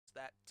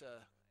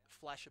that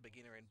flasher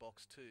beginner in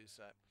box 2,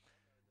 so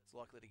it's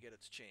likely to get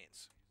its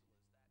chance.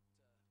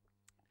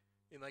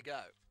 In they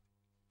go.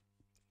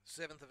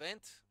 7th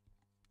event.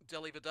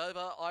 Delhi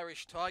Vadova,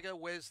 Irish Tiger,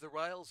 Where's the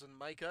Rails and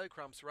Mako,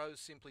 Crumps Rose,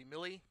 Simply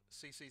Millie,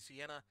 CC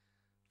Sienna,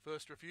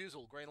 First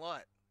Refusal, green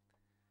light.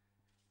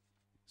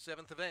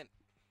 7th event.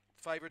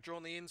 Favourite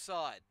drawn the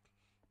inside.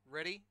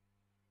 Ready?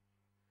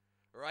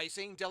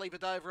 Racing, Delhi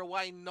Vadova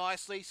away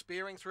nicely,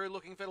 spearing through,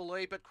 looking for the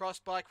lead, but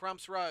crossed by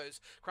Crumps Rose.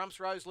 Crumps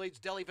Rose leads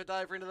Delhi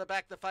Vadova into the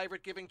back, the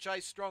favourite giving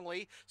chase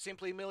strongly.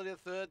 Simply Millie to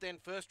third, then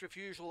First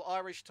Refusal,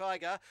 Irish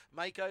Tiger.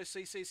 Mako,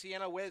 CC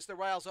Sienna, Where's the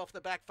Rails off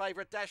the back,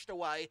 favourite dashed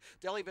away.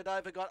 Delhi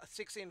Vadova got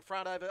 6 in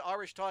front over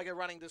Irish Tiger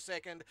running to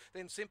second,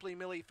 then Simply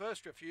Millie,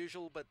 First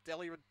Refusal, but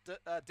Delhi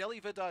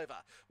Vadova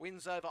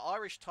wins over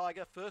Irish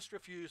Tiger, First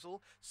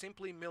Refusal,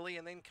 Simply Millie,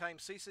 and then came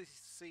CC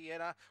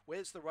Sienna,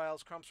 Where's the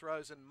Rails, Crumps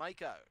Rose and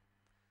Mako.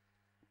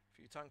 A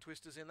few tongue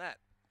twisters in that.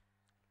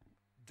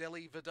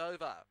 Delhi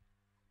Vadova,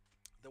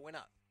 the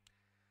winner.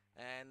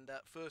 And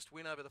first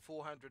win over the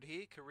 400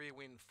 here. Career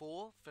win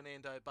 4.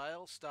 Fernando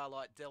Bale,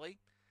 Starlight Delhi.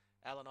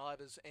 Alan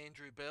Ivers,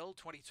 Andrew Bell,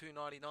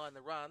 22.99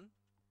 the run.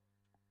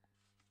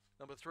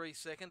 Number 3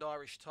 second,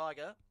 Irish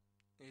Tiger,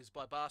 is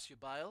by Barcia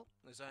Bale.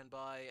 Is owned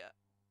by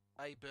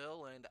A.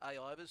 Bell and A.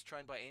 Ivers,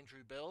 trained by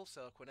Andrew Bell.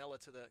 So Quinella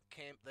to the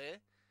camp there.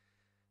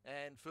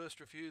 And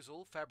First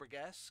Refusal,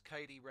 Fabregas,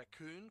 Katie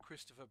Raccoon,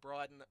 Christopher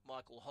Bryden,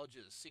 Michael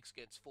Hodges. 6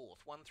 gets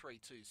 4th,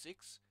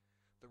 1.326.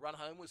 The run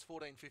home was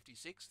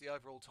 14.56. The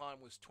overall time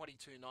was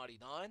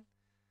 22.99.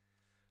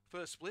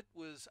 First split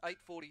was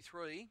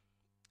 8.43.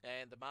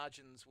 And the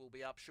margins will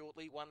be up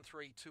shortly. 1,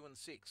 3, 2 and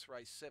 6,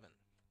 race 7.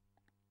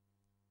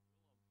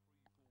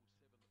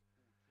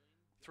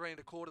 3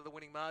 1/4 the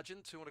winning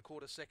margin, 2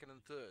 1/4 second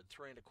and third,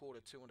 3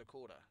 1/4, 2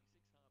 1/4.